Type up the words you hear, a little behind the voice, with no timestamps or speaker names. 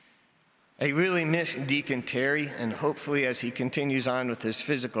I really miss Deacon Terry, and hopefully as he continues on with his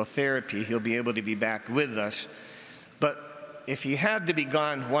physical therapy, he'll be able to be back with us. But if he had to be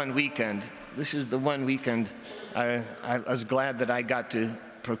gone one weekend, this is the one weekend I was glad that I got to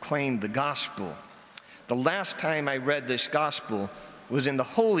proclaim the gospel. The last time I read this gospel was in the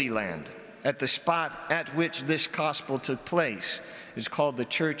Holy Land, at the spot at which this gospel took place. It's called the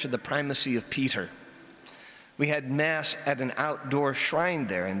Church of the Primacy of Peter. We had Mass at an outdoor shrine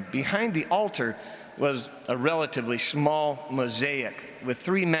there, and behind the altar was a relatively small mosaic with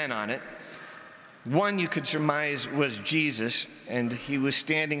 3 men on it. One you could surmise was Jesus, and he was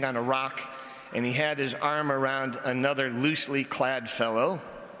standing on a rock, and he had his arm around another loosely clad fellow,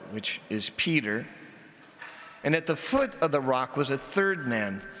 which is Peter. And at the foot of the rock was a 3rd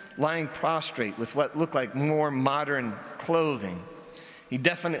man, lying prostrate with what looked like more modern clothing. He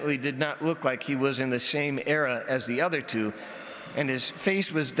definitely did not look like he was in the same era as the other 2, and his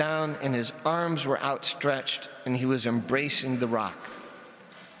face was down and his arms were outstretched, and he was embracing the rock.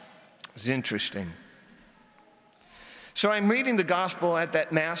 It was interesting. So I'm reading the gospel at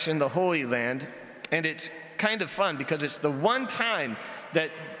that Mass in the Holy Land, and it's kind of fun because it's the one time that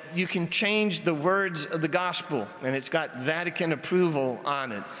you can change the words of the gospel, and it's got Vatican approval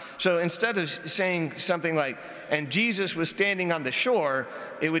on it. So instead of saying something like, and Jesus was standing on the shore,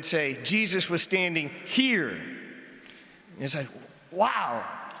 it would say, Jesus was standing here. And it's like, wow.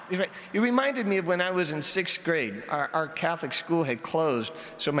 It reminded me of when I was in 6th grade. Our Catholic school had closed,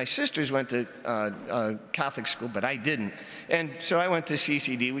 so my sisters went to Catholic school, but I didn't. And so I went to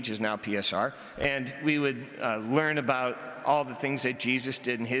CCD, which is now PSR, and we would learn about all the things that Jesus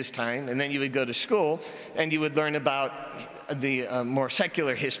did in his time, and then you would go to school, and you would learn about the more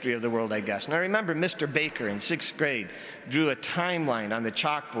secular history of the world, I guess. And I remember Mr. Baker in 6th grade drew a timeline on the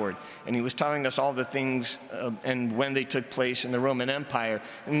chalkboard, and he was telling us all the things and when they took place in the Roman Empire.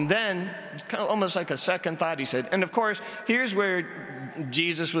 And then, kind of almost like a second thought, he said, and of course, here's where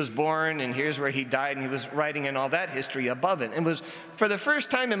Jesus was born, and here's where he died, and he was writing in all that history above it. It was for the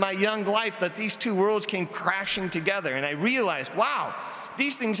first time in my young life that these 2 worlds came crashing together, and I realized, wow,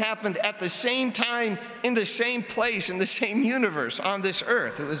 these things happened at the same time, in the same place, in the same universe on this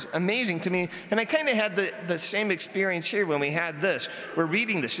earth. It was amazing to me. And I kind of had the same experience here when we had this. We're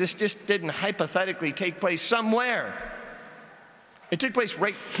reading this. This just didn't hypothetically take place somewhere. It took place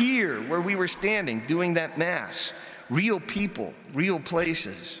right here where we were standing doing that Mass. Real people, real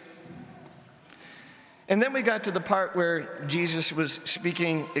places. And then we got to the part where Jesus was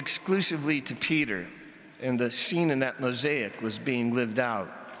speaking exclusively to Peter, and the scene in that mosaic was being lived out.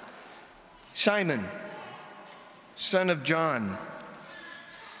 Simon, son of John,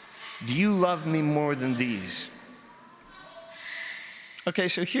 do you love me more than these? Okay,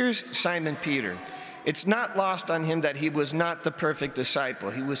 so here's Simon Peter. It's not lost on him that he was not the perfect disciple.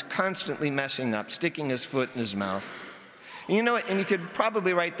 He was constantly messing up, sticking his foot in his mouth. And you know what? And you could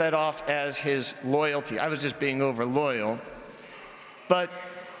probably write that off as his loyalty. I was just being over loyal. But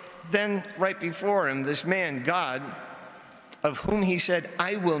then right before him, this man, God, of whom he said,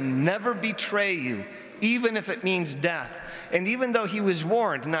 I will never betray you, even if it means death. And even though he was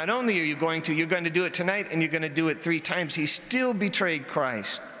warned, not only are you going to, you're going to do it tonight and you're going to do it 3 times, he still betrayed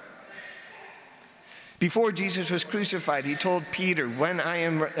Christ. Before Jesus was crucified, he told Peter, when I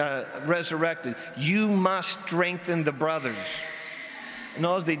am resurrected, you must strengthen the brothers. And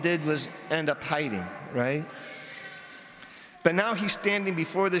all they did was end up hiding, right? But now he's standing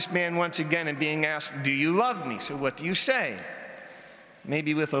before this man once again and being asked, do you love me? So what do you say?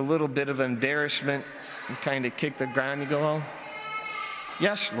 Maybe with a little bit of embarrassment, you kind of kick the ground, you go, oh,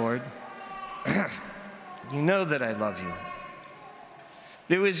 yes, Lord. You know that I love you.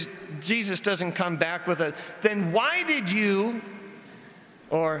 Jesus doesn't come back with a, then why did you,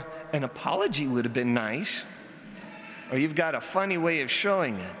 or an apology would have been nice, or you've got a funny way of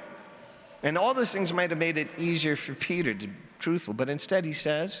showing it. And all those things might have made it easier for Peter to be truthful, but instead he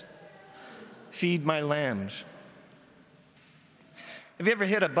says, feed my lambs. Have you ever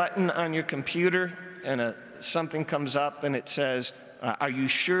hit a button on your computer and something comes up and it says, are you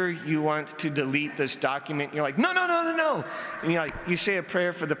sure you want to delete this document? You're like, no. And you say a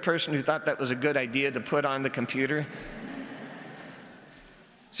prayer for the person who thought that was a good idea to put on the computer.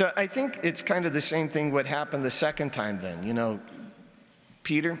 So I think it's kind of the same thing what happened the second time then.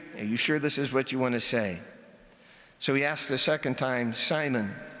 Peter, are you sure this is what you want to say? So he asks the second time,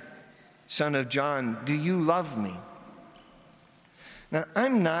 Simon, son of John, do you love me? Now,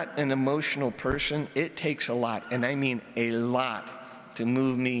 I'm not an emotional person. It takes a lot, and I mean a lot, to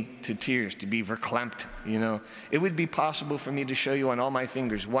move me to tears, to be verklempt, It would be possible for me to show you on all my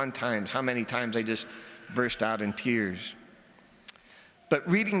fingers one time how many times I just burst out in tears. But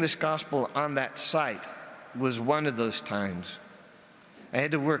reading this gospel on that site was one of those times. I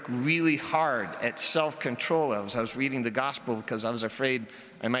had to work really hard at self-control as I was reading the gospel because I was afraid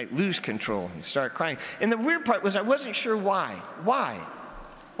I might lose control and start crying. And the weird part was I wasn't sure why.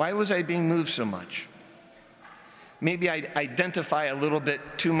 Why was I being moved so much? Maybe I identify a little bit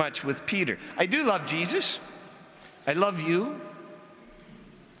too much with Peter. I do love Jesus. I love you.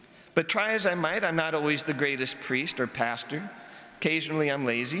 But try as I might, I'm not always the greatest priest or pastor. Occasionally I'm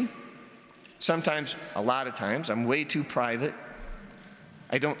lazy. Sometimes, a lot of times, I'm way too private.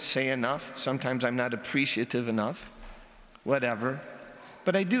 I don't say enough. Sometimes I'm not appreciative enough. Whatever.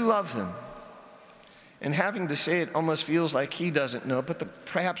 But I do love him. And having to say it almost feels like he doesn't know, but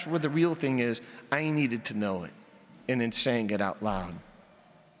perhaps where the real thing is, I needed to know it, and in saying it out loud.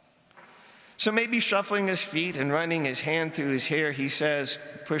 So maybe shuffling his feet and running his hand through his hair, he says,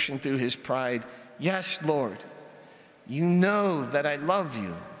 pushing through his pride, "Yes, Lord, you know that I love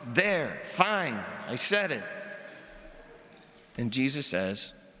you. There, fine, I said it." And Jesus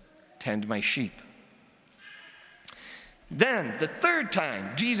says, "Tend my sheep." Then, the third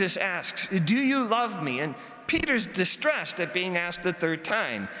time, Jesus asks, "Do you love me?" And Peter's distressed at being asked the third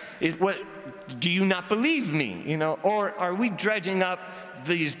time. Do you not believe me? Or are we dredging up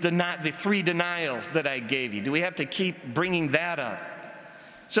the three denials that I gave you? Do we have to keep bringing that up?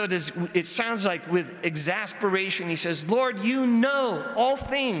 So it sounds like with exasperation, he says, "Lord, you know all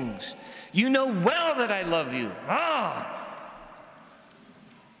things. You know well that I love you."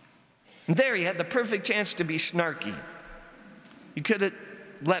 And there he had the perfect chance to be snarky. He could have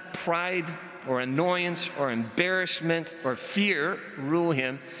let pride or annoyance or embarrassment or fear rule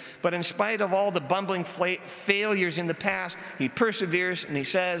him. But in spite of all the bumbling failures in the past, he perseveres and he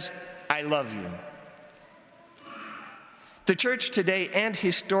says, "I love you." The church today and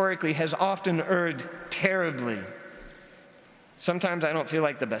historically has often erred terribly. Sometimes I don't feel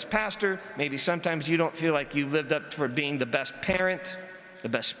like the best pastor. Maybe sometimes you don't feel like you've lived up for being the best parent, the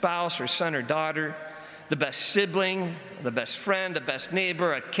best spouse or son or daughter, the best sibling, the best friend, the best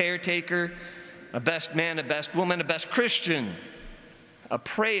neighbor, a caretaker, a best man, a best woman, a best Christian, a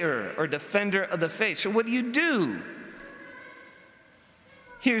prayer or defender of the faith. So what do?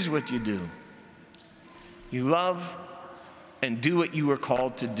 Here's what you do. You love and do what you were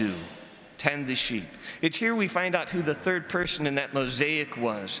called to do. Tend the sheep. It's here we find out who the third person in that mosaic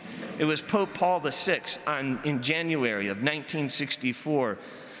was. It was Pope Paul VI in January of 1964,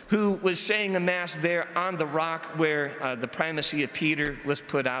 who was saying a mass there on the rock where the primacy of Peter was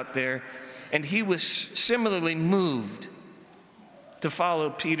put out there. And he was similarly moved to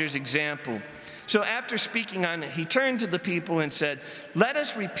follow Peter's example. So after speaking on it, he turned to the people and said, "Let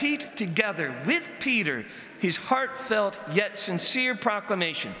us repeat together with Peter his heartfelt yet sincere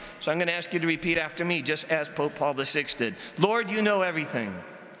proclamation." So I'm going to ask you to repeat after me, just as Pope Paul VI did. "Lord, you know everything.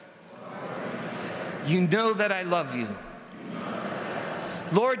 You know that I love you.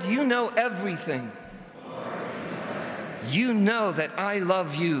 Lord, you know everything. You know that I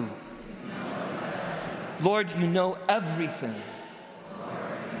love you. Lord, you know everything.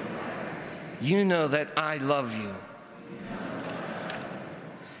 You know that I love you."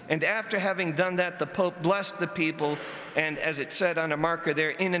 And after having done that, the Pope blessed the people, and as it said on a marker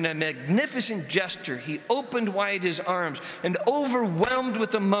there, in a magnificent gesture, he opened wide his arms, and overwhelmed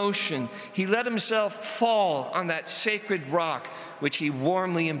with emotion, he let himself fall on that sacred rock, which he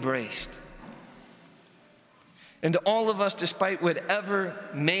warmly embraced. And all of us, despite whatever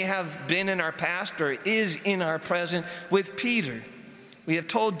may have been in our past or is in our present, with Peter, we have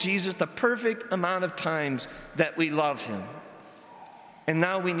told Jesus the perfect amount of times that we love him. And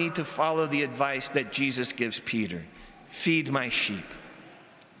now we need to follow the advice that Jesus gives Peter. Feed my sheep.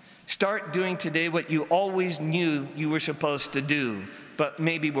 Start doing today what you always knew you were supposed to do, but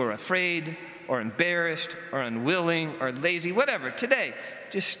maybe were afraid or embarrassed or unwilling or lazy, whatever. Today,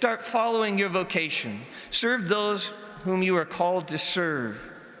 just start following your vocation. Serve those whom you are called to serve.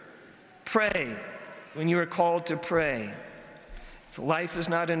 Pray when you are called to pray. If life is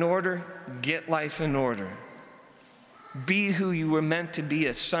not in order, get life in order. Be who you were meant to be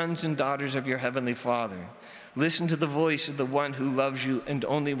as sons and daughters of your Heavenly Father. Listen to the voice of the one who loves you and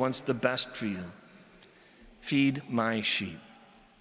only wants the best for you. Feed my sheep.